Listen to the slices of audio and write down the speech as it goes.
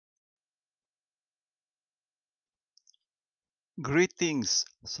Greetings,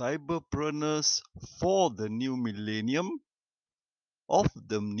 cyberpreneurs for the new millennium, of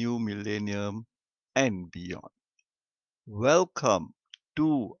the new millennium, and beyond. Welcome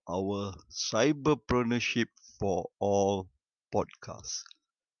to our Cyberpreneurship for All podcast.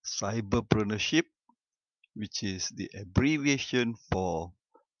 Cyberpreneurship, which is the abbreviation for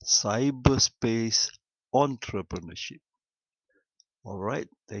cyberspace entrepreneurship. All right,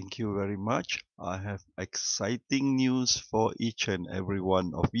 thank you very much. I have exciting news for each and every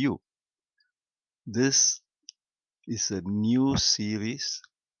one of you. This is a new series.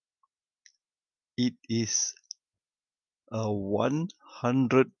 It is a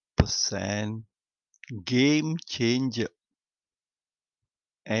 100% game changer,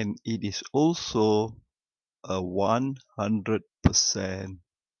 and it is also a 100%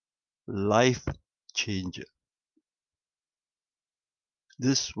 life changer.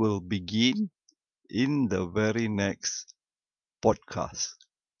 This will begin in the very next podcast.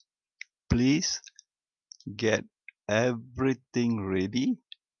 Please get everything ready.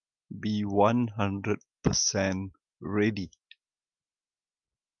 Be 100% ready.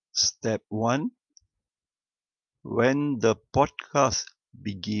 Step 1. When the podcast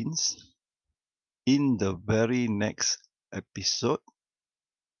begins, in the very next episode,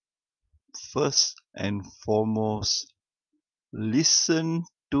 first and foremost, listen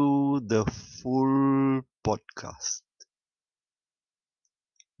to the full podcast.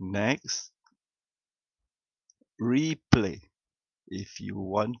 Next, replay. If you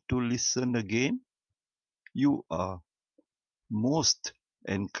want to listen again, you are most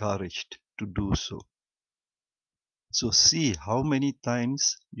encouraged to do so. So see how many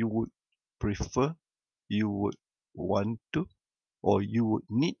times you would prefer, you would want to, or you would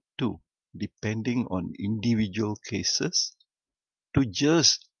need to, depending on individual cases, to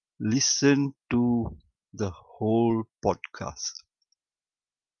just listen to the whole podcast.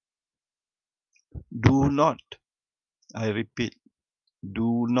 Do not, I repeat,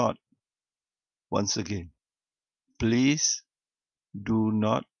 do not, once again, please do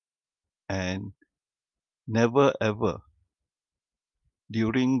not, and never ever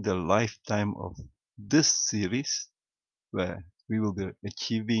during the lifetime of this series, where we will be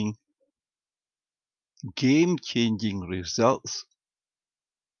achieving game changing results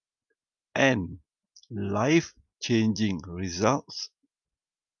and life changing results,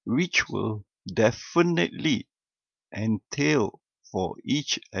 which will definitely entail for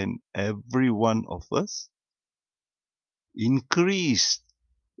each and every one of us increase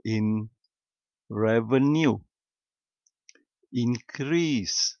in revenue,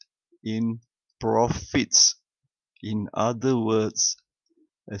 increase in profits. In other words,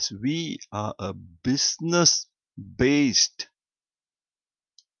 as we are a business based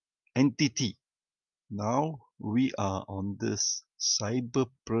entity, now we are on this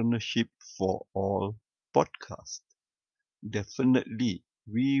Cyberpreneurship for All podcast. Definitely,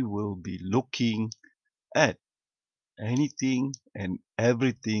 we will be looking at anything and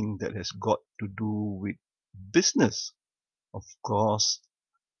everything that has got to do with business. Of course,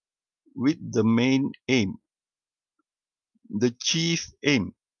 with the main aim, the chief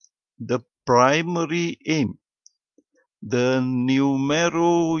aim, the primary aim, the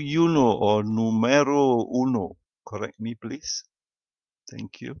numero uno or numero uno, correct me please,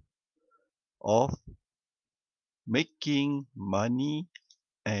 thank you, of making money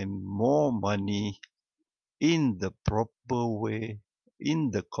and more money in the proper way, in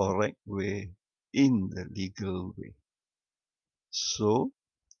the correct way, in the legal way. So,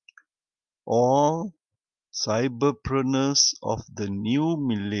 all cyberpreneurs of the new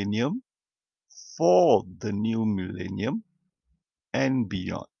millennium, for the new millennium and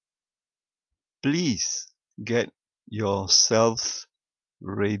beyond, please get yourselves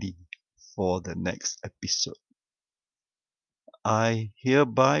ready for the next episode. I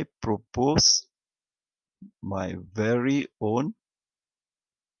hereby propose my very own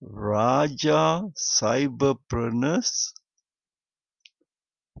Raja Cyberpreneurs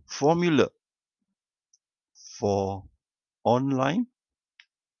formula for online,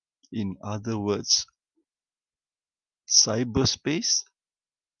 in other words, cyberspace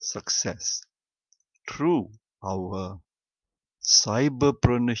success through our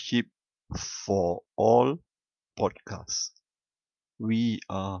Cyberpreneurship for All podcast.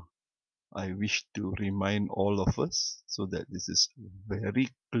 I wish to remind all of us so that this is very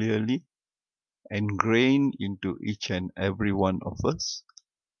clearly ingrained into each and every one of us.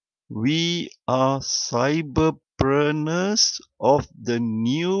 We are cyberpreneurs of the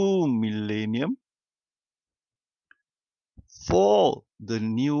new millennium, for the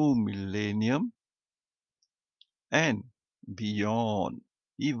new millennium, and beyond,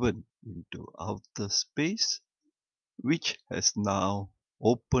 even into outer space, which has now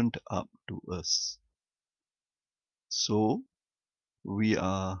opened up to us. So, we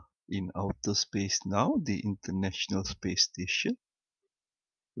are in outer space now, the International Space Station.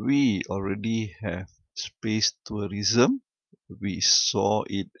 We already have space tourism. We saw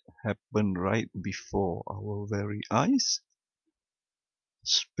it happen right before our very eyes.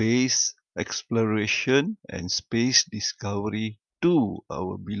 Space exploration and space discovery to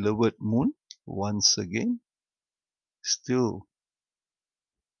our beloved moon once again. Still,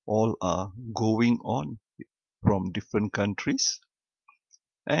 all are going on from different countries.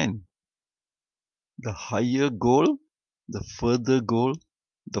 And the higher goal, the further goal,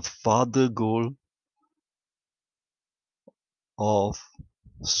 the farther goal of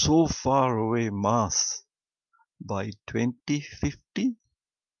so far away Mars by 2050,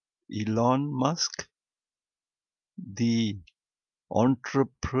 Elon Musk, the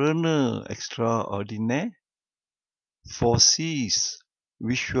entrepreneur extraordinaire, foresees,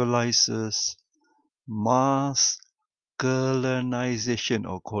 visualizes Mars colonization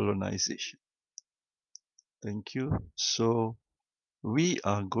or colonization. Thank you. So we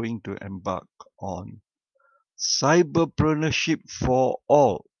are going to embark on Cyberpreneurship for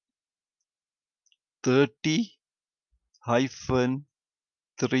All 30 hyphen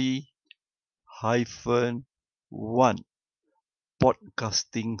 3 hyphen 1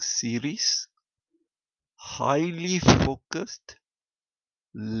 podcasting series, highly focused,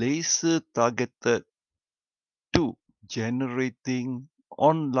 laser targeted to generating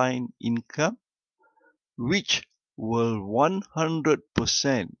online income, which will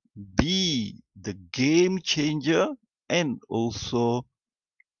 100% be the game changer and also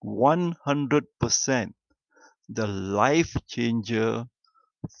 100% the life changer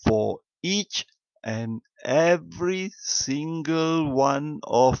for each and every single one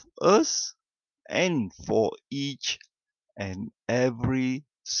of us and for each and every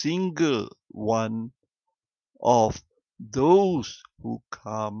single one of those who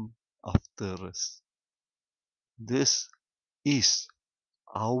come after us. This is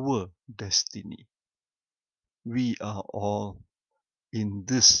our destiny. We are all in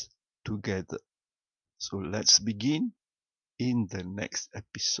this together. So let's begin in the next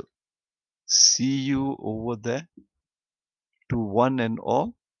episode. See you over there. To one and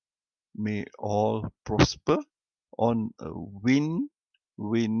all, may all prosper on a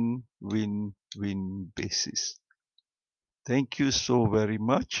win-win-win-win basis. Thank you so very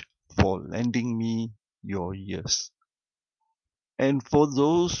much for lending me your ears. And for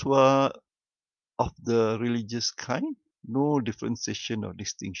those who are of the religious kind, no differentiation or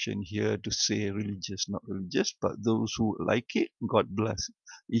distinction here to say religious, not religious, but those who like it, God bless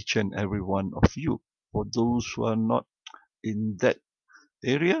each and every one of you. For those who are not in that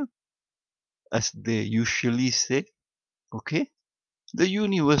area, as they usually say, okay, the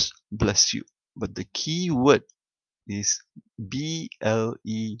universe bless you. But the key word is BLESS.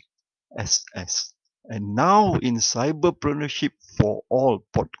 And now in Cyberpreneurship for All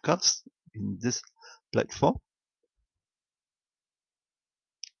podcast in this platform,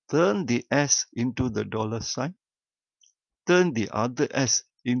 turn the S into the dollar sign, turn the other S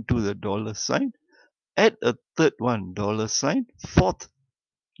into the dollar sign, add a third one dollar sign, fourth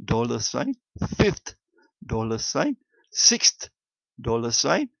dollar sign, fifth dollar sign, sixth dollar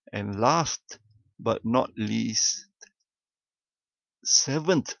sign, and last but not least,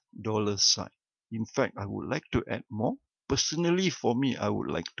 seventh dollar sign. In fact, I would like to add more. Personally, for me, I would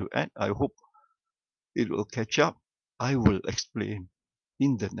like to add. I hope it will catch up. I will explain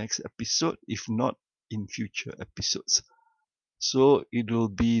in the next episode, if not in future episodes. So it will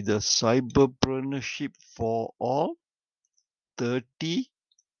be the Cyberpreneurship for All 30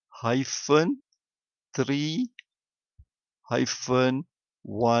 hyphen 3 hyphen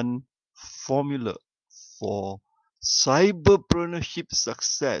 1 formula for cyberpreneurship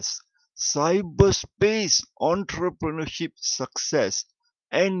success, cyberspace entrepreneurship success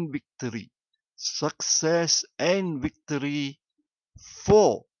and victory. Success and victory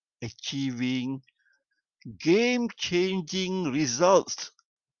for achieving game-changing results.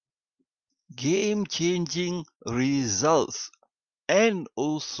 Game-changing results and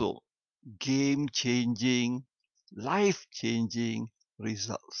also game-changing, life-changing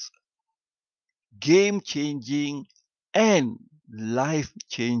results. Game-changing and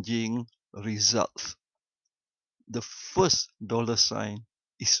life-changing results. The first dollar sign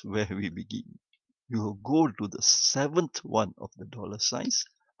is where we begin. We will go to the seventh one of the dollar signs.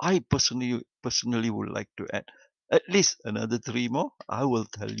 I personally would like to add at least another three more. I will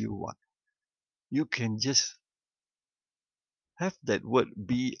tell you what. You can just have that word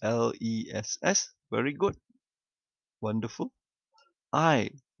BLESS. Very good. Wonderful.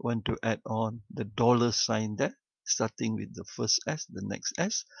 I want to add on the dollar sign there, starting with the first S, the next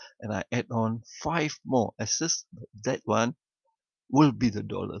S, and I add on 5 more S's. That one will be the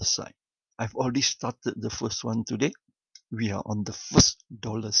dollar sign. I've already started the first one today. We are on the first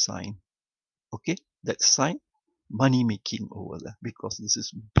dollar sign. Okay, that sign, money making over there, because this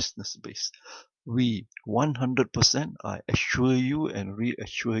is business based. We 100%, I assure you and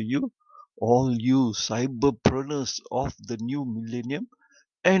reassure you, all you cyberpreneurs of the new millennium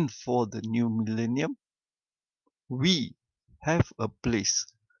and for the new millennium, we have a place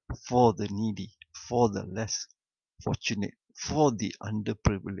for the needy, for the less fortunate, for the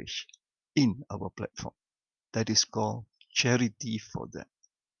underprivileged in our platform. That is called charity for them.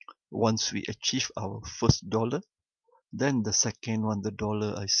 Once we achieve our first dollar, then the second one, the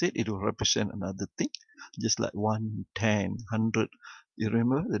dollar, I said it will represent another thing, just like 1, 10, 100. You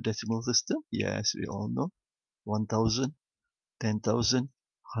remember the decimal system? Yes, we all know. 1,000, 10,000,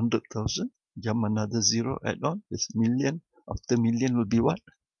 100,000. Jump another zero, add on. It's million. After million will be what?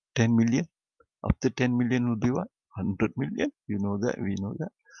 10 million. After 10 million will be what? 100 million. You know that, we know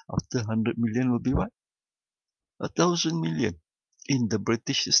that. After 100 million will be what? 1,000 million. In the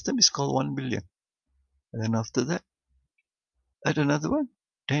British system, it's called 1 billion. And then after that, add another one,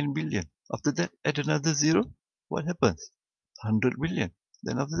 10 billion. After that, add another zero. What happens? 100 billion.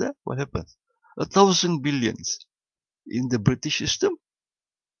 Then after that, what happens? 1,000 billions. In the British system,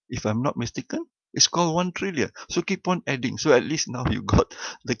 if I'm not mistaken, it's called 1 trillion. So keep on adding. So at least now you got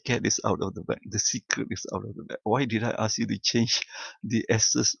the cat is out of the bag. The secret is out of the bag. Why did I ask you to change the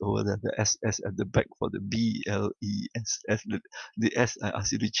S's over there, the SS at the back for the BLESS? The S, I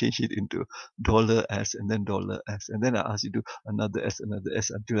asked you to change it into dollar S and then dollar S. And then I asked you to do another S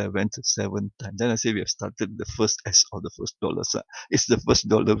until I went 7 times. Then I say we have started the first S or the first dollar sign. It's the first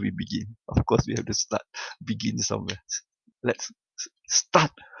dollar we begin. Of course, we have to begin somewhere. Let's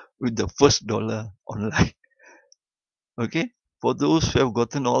start with the first dollar online. Okay? For those who have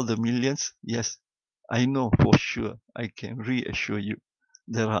gotten all the millions, yes, I know for sure, I can reassure you,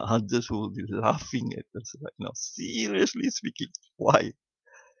 there are others who will be laughing at us right now. Seriously speaking, why?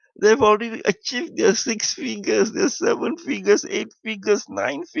 They've already achieved their 6 figures, their 7 figures, 8 figures,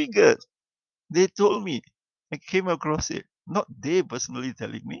 9 figures. They told me. I came across it. Not they personally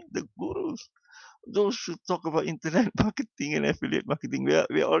telling me, the gurus. Those who talk about internet marketing and affiliate marketing,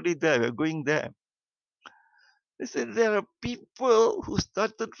 we're already there, we're going there. They said there are people who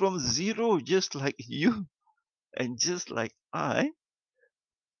started from zero just like you and just like I,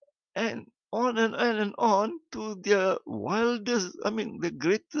 and on to their wildest, the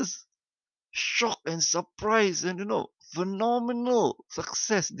greatest shock and surprise and, phenomenal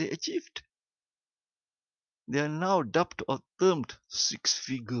success they achieved. They are now dubbed or termed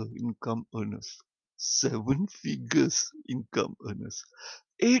 6-figure income earners, 7 figures income earners,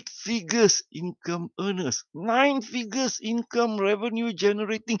 8 figures income earners, 9 figures income revenue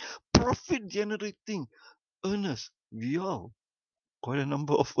generating, profit generating earners. We all, quite a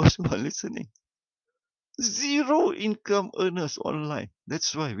number of us who are listening. 0 income earners online.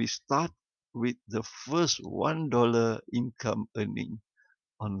 That's why we start with the first $1 income earning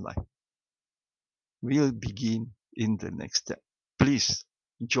online. We'll begin in the next step. Please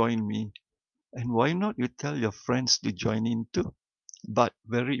join me. And why not you tell your friends to join in too? But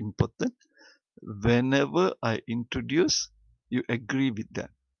very important, whenever I introduce, you agree with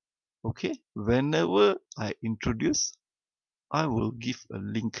that. Okay? Whenever I introduce, I will give a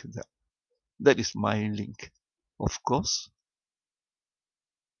link there. That is my link. Of course,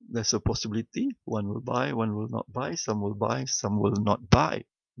 there's a possibility one will buy, one will not buy, some will buy, some will not buy.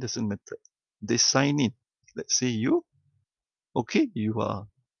 Doesn't matter. They sign in. Let's say you, okay, you are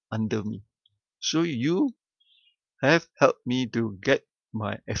under me. So you have helped me to get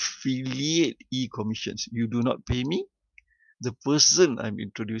my affiliate e-commissions. You do not pay me. The person I'm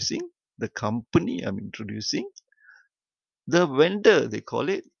introducing, the company I'm introducing, the vendor, they call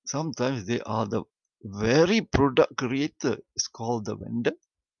it. Sometimes they are the very product creator. It's called the vendor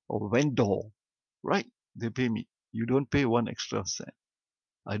or vendor, right? They pay me. You don't pay 1 extra cent.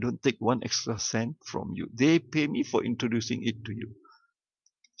 I don't take 1 extra cent from you. They pay me for introducing it to you.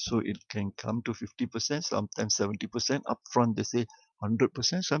 So it can come to 50%, sometimes 70% upfront. They say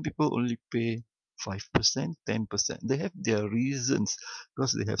 100%. Some people only pay 5%, 10%. They have their reasons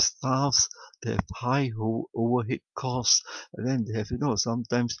because they have staffs, they have high overhead costs, and then they have,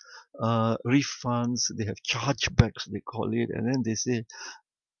 sometimes refunds, they have chargebacks, they call it, and then they say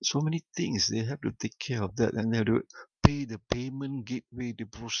so many things. They have to take care of that, and they have to pay the payment gateway. They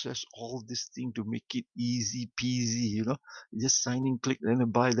process all this thing to make it easy peasy, just sign in, click, then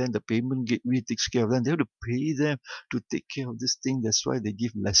buy, then the payment gateway takes care of them. They have to pay them to take care of this thing. That's why they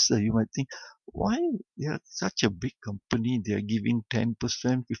give lesser. You might think, why they are such a big company? They are giving 10%,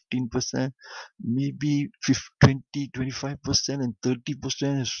 15%, maybe 20, 25%, and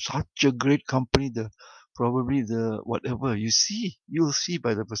 30%. Is such a great company. Probably the whatever you'll see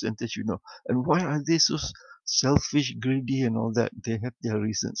by the percentage, And why are they so selfish, greedy, and all that? They have their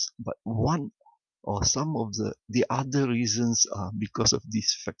reasons. But one or some of the other reasons are because of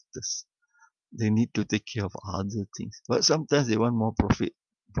these factors. They need to take care of other things. But sometimes they want more profit.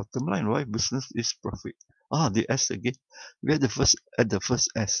 Bottom line, why business is profit. The S again. We are the first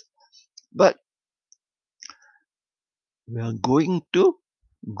S. But we are going to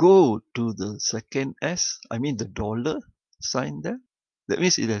go to the second S. I mean the dollar sign there. That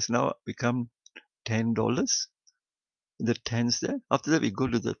means it has now become $10. The tens there. After that, we go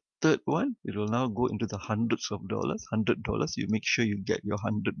to the third one. It will now go into the hundreds of dollars. $100. You make sure you get your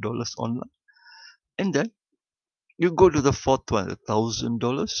 $100 online. And then you go to the fourth one,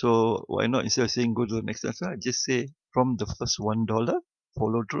 $1,000. So why not, instead of saying go to the next one, just say from the first $1,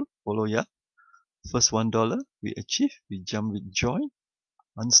 follow through, yeah. First $1 we achieve, we jump with joy,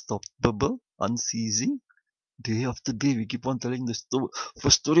 unstoppable, unceasing. Day after day, we keep on telling the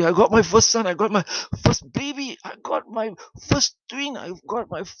first story. I got my first son. I got my first baby. I got my first twin. I've got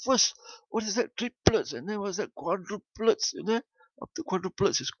my first, what is that, triplets. And then what's that, quadruplets. After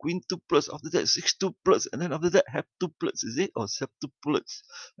quadruplets is quintuplets. After that, sextuplets. And then after that, heptuplets, is it? Or septuplets.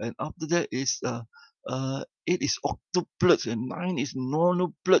 And after that is, 8 is octuplets. And 9 is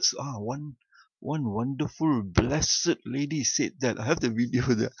nonuplets. One wonderful blessed lady said that. I have the video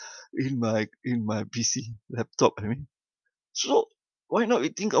there in my PC laptop. So why not we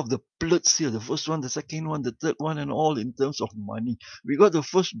think of the plats here? The first one, the second one, the third one, and all in terms of money. We got the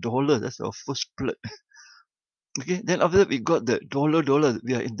first dollar. That's our first plat. Okay. Then after that we got the dollar.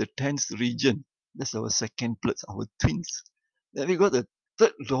 We are in the tens region. That's our second plat. Our twins. Then we got the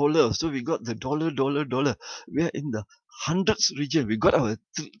third dollar. So we got the dollar. We are in the hundreds region. We got our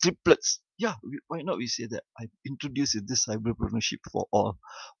triplets. Yeah, why not we say that? I introduced this cyberpreneurship for all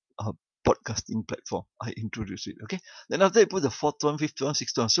podcasting platform. I introduce it. Okay. Then after I put the fourth one, fifth one,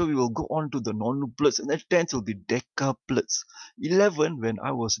 sixth one. So we will go on to the nonuplets, and then 10th will be decaplets. 11, when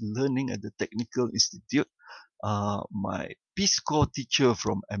I was learning at the Technical Institute, my Peace Corps teacher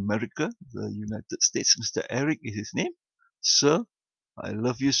from America, the United States, Mr. Eric is his name. Sir, I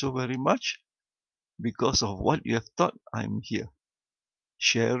love you so very much. Because of what you have taught, I'm here.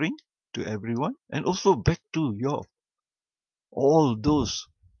 Sharing to everyone, and also back to all those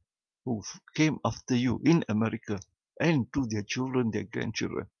who came after you in America, and to their children, their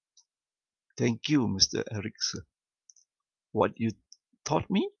grandchildren. Thank you, Mr. Erickson. What you taught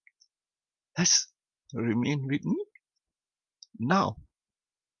me has remained with me. Now,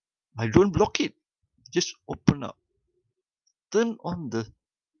 I don't block it. Just open up. Turn on the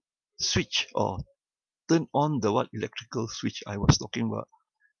switch, or turn on the electrical switch I was talking about.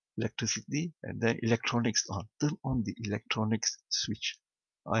 Electricity and then electronics on. Turn on the electronics switch.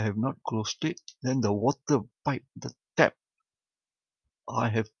 I have not closed it. Then the water pipe, the tap, I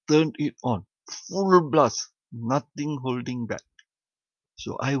have turned it on. Full blast. Nothing holding back.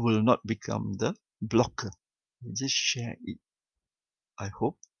 So I will not become the blocker. I just share it. I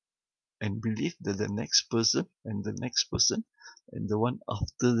hope and believe that the next person and the next person and the one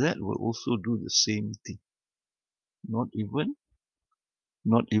after that will also do the same thing. Not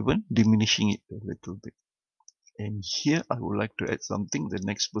even diminishing it a little bit. And here I would like to add something. The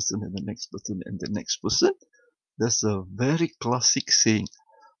next person and the next person and the next person. There's a very classic saying.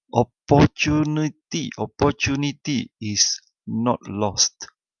 Opportunity is not lost.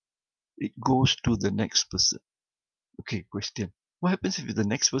 It goes to the next person. Okay, question. What happens if the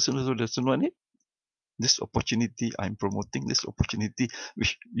next person also doesn't want it? This opportunity I'm promoting, this opportunity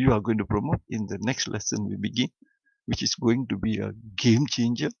which you are going to promote in the next lesson we begin, which is going to be a game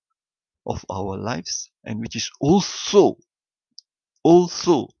changer of our lives, and which is also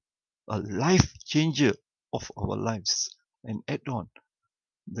a life changer of our lives. And add on,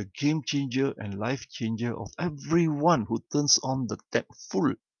 the game changer and life changer of everyone who turns on the tap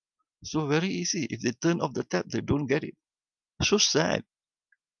full. So very easy. If they turn off the tap, they don't get it. So sad.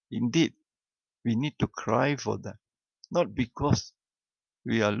 Indeed, we need to cry for that. Not because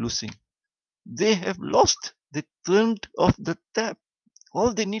we are losing. They have lost. They turned off the tap.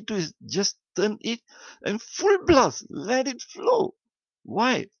 All they need to is just turn it and full blast. Let it flow.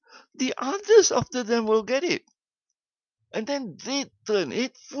 Why? The others after them will get it. And then they turn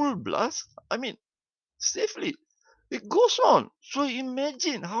it full blast. I mean, safely. It goes on. So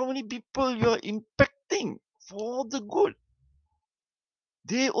imagine how many people you are impacting for the good.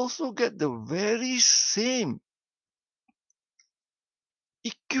 They also get the very same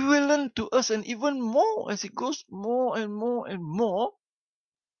equivalent to us and even more as it goes more and more and more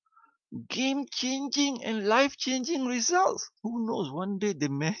game changing and life changing results. Who knows, one day they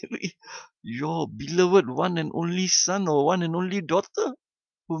marry your beloved one and only son or one and only daughter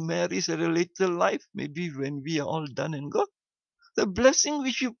who marries at a later life, maybe when we are all done and gone. The blessing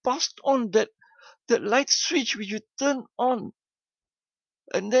which you passed on, that light switch which you turn on,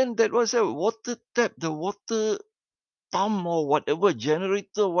 and then that was a water tap, the water pump or whatever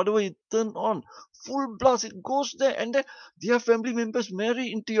generator, whatever you turn on, full blast, it goes there, and then their family members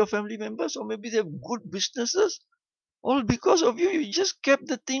marry into your family members, or maybe they have good businesses, all because of you. You just kept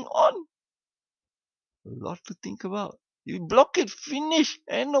the thing on. A lot to think about. You block it, finish,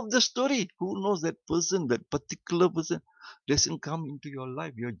 end of the story. Who knows, that person, that particular person doesn't come into your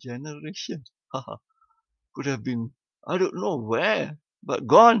life, your generation. Could have been, I don't know where, but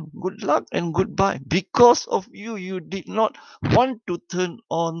gone. Good luck and goodbye. Because of you, you did not want to turn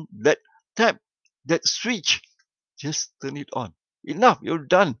on that tap, that switch. Just turn it on. Enough. You're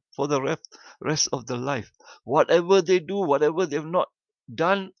done for the rest of the life. Whatever they do, whatever they've not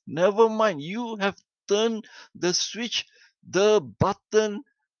done, never mind. You have turned the switch, the button,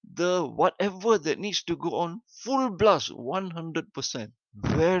 the whatever that needs to go on full blast, 100%.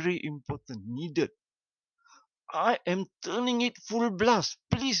 Very important, needed. I am turning it full blast.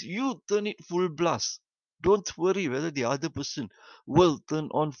 Please, you turn it full blast. Don't worry whether the other person will turn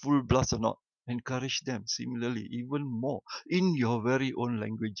on full blast or not. Encourage them similarly, even more, in your very own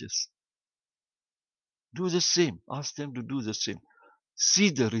languages. Do the same. Ask them to do the same. See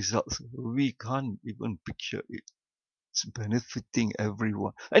the results. We can't even picture it. It's benefiting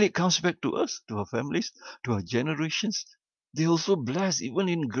everyone. And it comes back to us, to our families, to our generations. They also bless even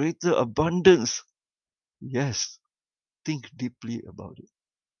in greater abundance. Yes, think deeply about it.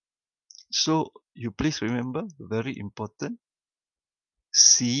 So you please remember, very important,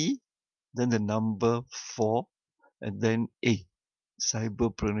 C, then the number 4, and then A,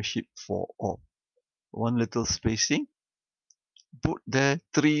 cyberpreneurship for all. One little spacing, put there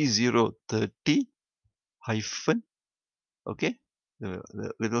 3030 hyphen, okay, the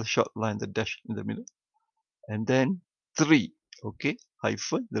little short line, the dash in the middle, and then 3, okay,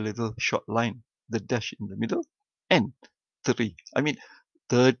 hyphen, the little short line, the dash in the middle, and 3. I mean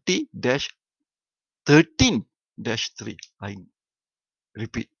 30 dash 13 dash 3. I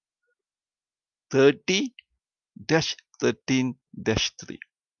repeat, 30 dash 13 dash 3.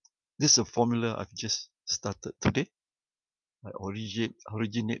 This is a formula I've just started today. I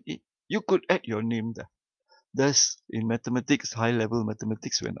originate it. You could add your name there. That's in mathematics, high level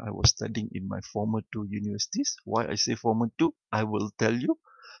mathematics, when I was studying in my former 2 universities. Why I say former 2, I will tell you,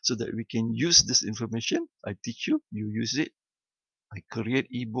 so that we can use this information. I teach you, you use it. I create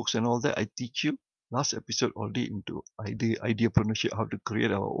ebooks and all that. I teach you. Last episode already into ideapreneurship, how to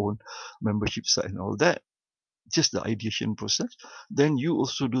create our own membership site and all that. Just the ideation process. Then you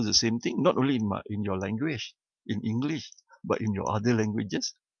also do the same thing, not only in your language, in English, but in your other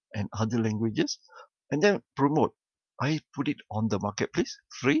languages and other languages, and then promote. I put it on the marketplace,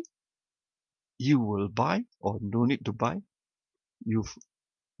 free. You will buy or no need to buy. You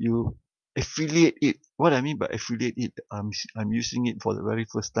you affiliate it. What I mean by affiliate it, I'm using it for the very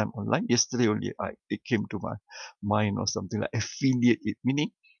first time online. Yesterday only it came to my mind, or something like affiliate it, meaning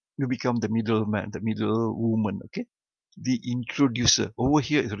you become the middleman, the middle woman, okay? The introducer. Over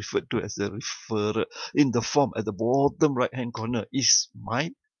here is referred to as the referrer. In the form at the bottom right hand corner is my,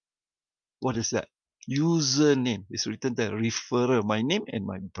 what is that? Username. It's written there, referrer, my name and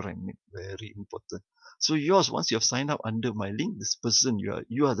my brand name. Very important. So yours, once you have signed up under my link, this person,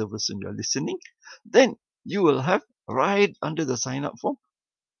 you are the person you are listening, then you will have right under the sign up form,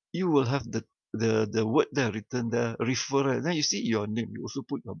 you will have the word there written there, referrer. Then you see your name. You also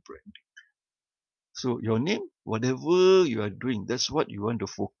put your brand. So your name, whatever you are doing, that's what you want to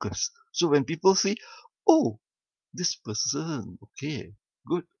focus. So when people say, oh, this person, okay,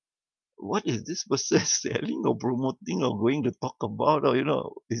 good. What is this person selling or promoting or going to talk about, or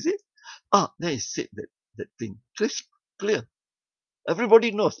is it? Then he said that thing. Crisp, clear.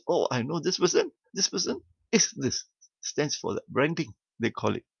 Everybody knows. Oh, I know this person. This person is this. Stands for that. Branding, they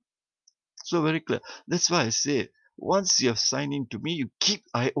call it. So very clear. That's why I say, once you have signed in to me,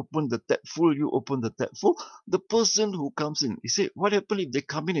 I open the tab full, you open the tab full. The person who comes in, he say, what happens if they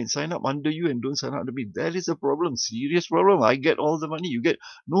come in and sign up under you and don't sign up under me? That is a problem, serious problem. I get all the money, you get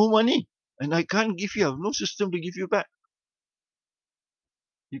no money. And I can't give you, I have no system to give you back.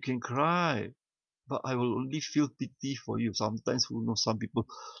 You can cry, but I will only feel pity for you. Sometimes, who knows, some people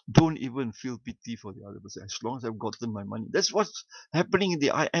don't even feel pity for the other person as long as I've gotten my money. That's what's happening in the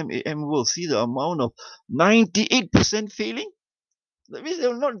IMAM world. See the amount of 98% failing? That means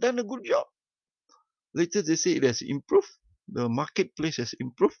they've not done a good job. Later they say it has improved. The marketplace has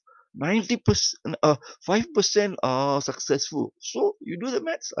improved. 90%, 5% are successful. So you do the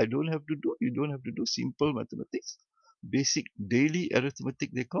maths. I don't have to do. You don't have to do simple mathematics. Basic daily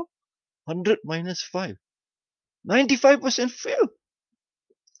arithmetic they call. 100 minus 5. 95% fail.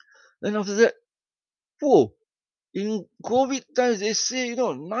 Then after that, whoa, in COVID times, they say,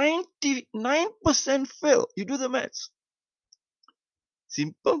 99% fail. You do the maths.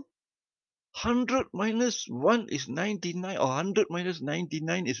 Simple. 100 minus 1 is 99, or 100 minus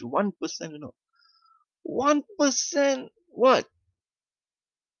 99 is 1%. 1% what?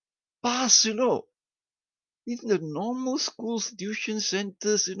 Pass. In the normal schools, tuition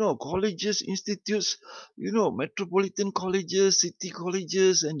centers, colleges, institutes, metropolitan colleges, city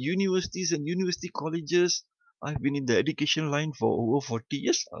colleges, and university colleges. I've been in the education line for over 40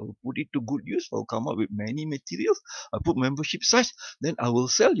 years. I will put it to good use. I'll come up with many materials. I put membership size. Then I will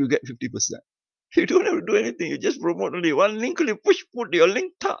sell. You get 50%. You don't have to do anything. You just promote only one link. You push, put your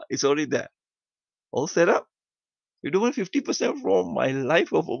link. It's already there. All set up. You don't want 50% from my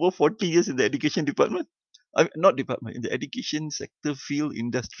life of over 40 years in the education department? I mean, not department, in the education sector, field,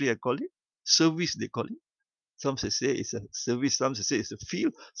 industry, I call it. Service, they call it. Some say it's a service, some say it's a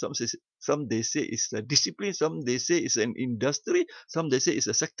field, some they say it's a discipline, some they say it's an industry, some they say it's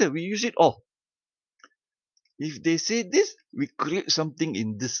a sector. We use it all. If they say this, we create something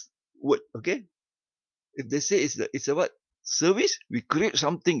in this word, okay? If they say it's a what? Service, we create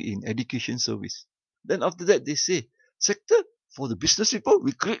something in education service. Then after that, they say sector for the business people,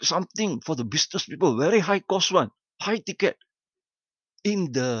 we create something for the business people, very high cost one, high ticket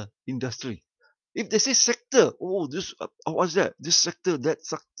in the industry. If they say sector, oh, this, what's that? This sector, that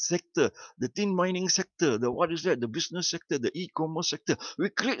sector, the tin mining sector, the what is that? The business sector, the e-commerce sector. We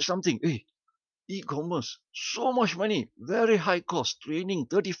create something. Hey, e-commerce, so much money, very high cost, training,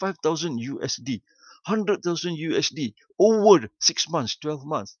 35,000 USD, 100,000 USD, over 6 months, 12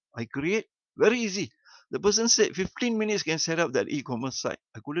 months. I create, very easy. The person said 15 minutes can set up that e-commerce site.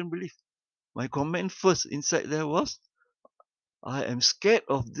 I couldn't believe. My comment first inside there was, I am scared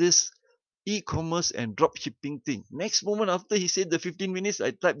of this e-commerce and drop shipping thing. Next moment after he said the 15 minutes,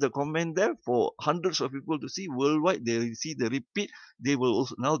 I typed the comment there for hundreds of people to see worldwide. They see the repeat. They will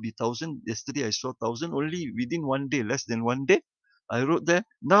also now be 1,000. Yesterday I saw 1,000 only within 1 day, less than 1 day. I wrote there,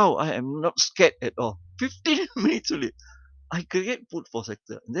 now I am not scared at all. 15 minutes only. I create food for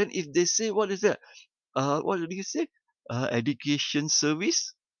sector. Then if they say, what is that? What did you say? Education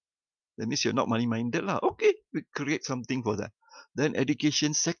service. That means you're not money minded lah. Okay, we create something for that. Then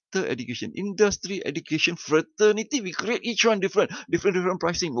education sector, education industry, education fraternity. We create each one different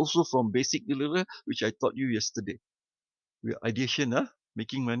pricing. Also from basic delivery, which I taught you yesterday. We ideation,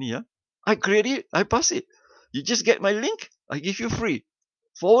 making money, I create it, I pass it. You just get my link, I give you free.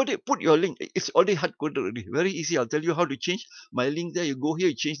 Forward it, put your link. It's already hard coded already. Very easy. I'll tell you how to change my link there. You go here,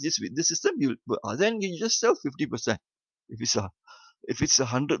 you change this with this system. Then you just sell 50%. If it's a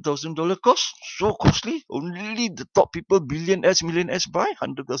 $100,000 cost, so costly. Only the top people, billionaires, millionaires buy.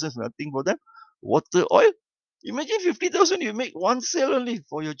 100,000 is nothing for them. Water, oil. Imagine 50,000, you make one sale only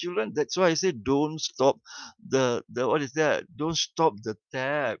for your children. That's why I say don't stop the what is that? Don't stop the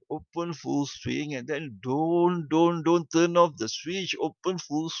tap. Open full swing, and then don't turn off the switch. Open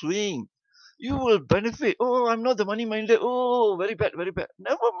full swing. You will benefit. Oh, I'm not the money minded. Oh, very bad, very bad.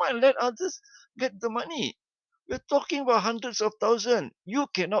 Never mind. Let others get the money. We're talking about hundreds of thousands. You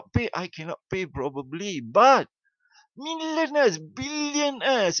cannot pay, I cannot pay probably, but millionaires,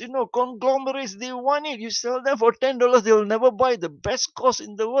 billionaires, conglomerates, they want it. You sell them for $10, they'll never buy the best cost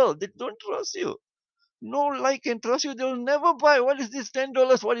in the world. They don't trust you. No like and trust you, they'll never buy. What is this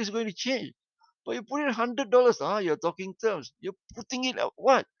 $10? What is going to change? But you put in $100, you're talking terms. You're putting it at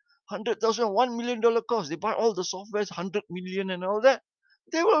what? 100,000, $1 million cost. They buy all the softwares, 100 million and all that.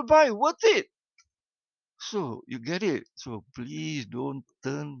 They will buy, worth it. So you get it. So please don't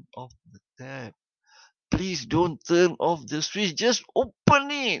turn off the tap. Please don't turn off the switch. Just open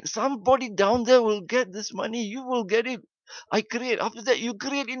it. Somebody down there will get this money. You will get it. I create. After that, you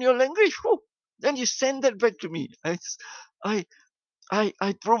create in your language. Whew. Then you send that back to me. I,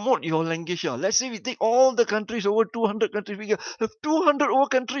 I promote your language. Let's say we take all the countries, over 200 countries. We have 200 over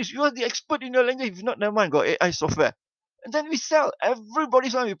countries. You are the expert in your language. If not, never mind. Got AI software. And then we sell.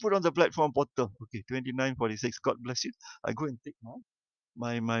 Everybody's one we put on the platform portal. Okay, 29.46. God bless you. I go and take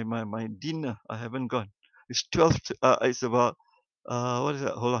my dinner. I haven't gone. It's 12. It's about what is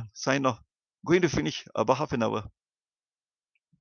that? Hold on. Sign off. Going to finish about half an hour.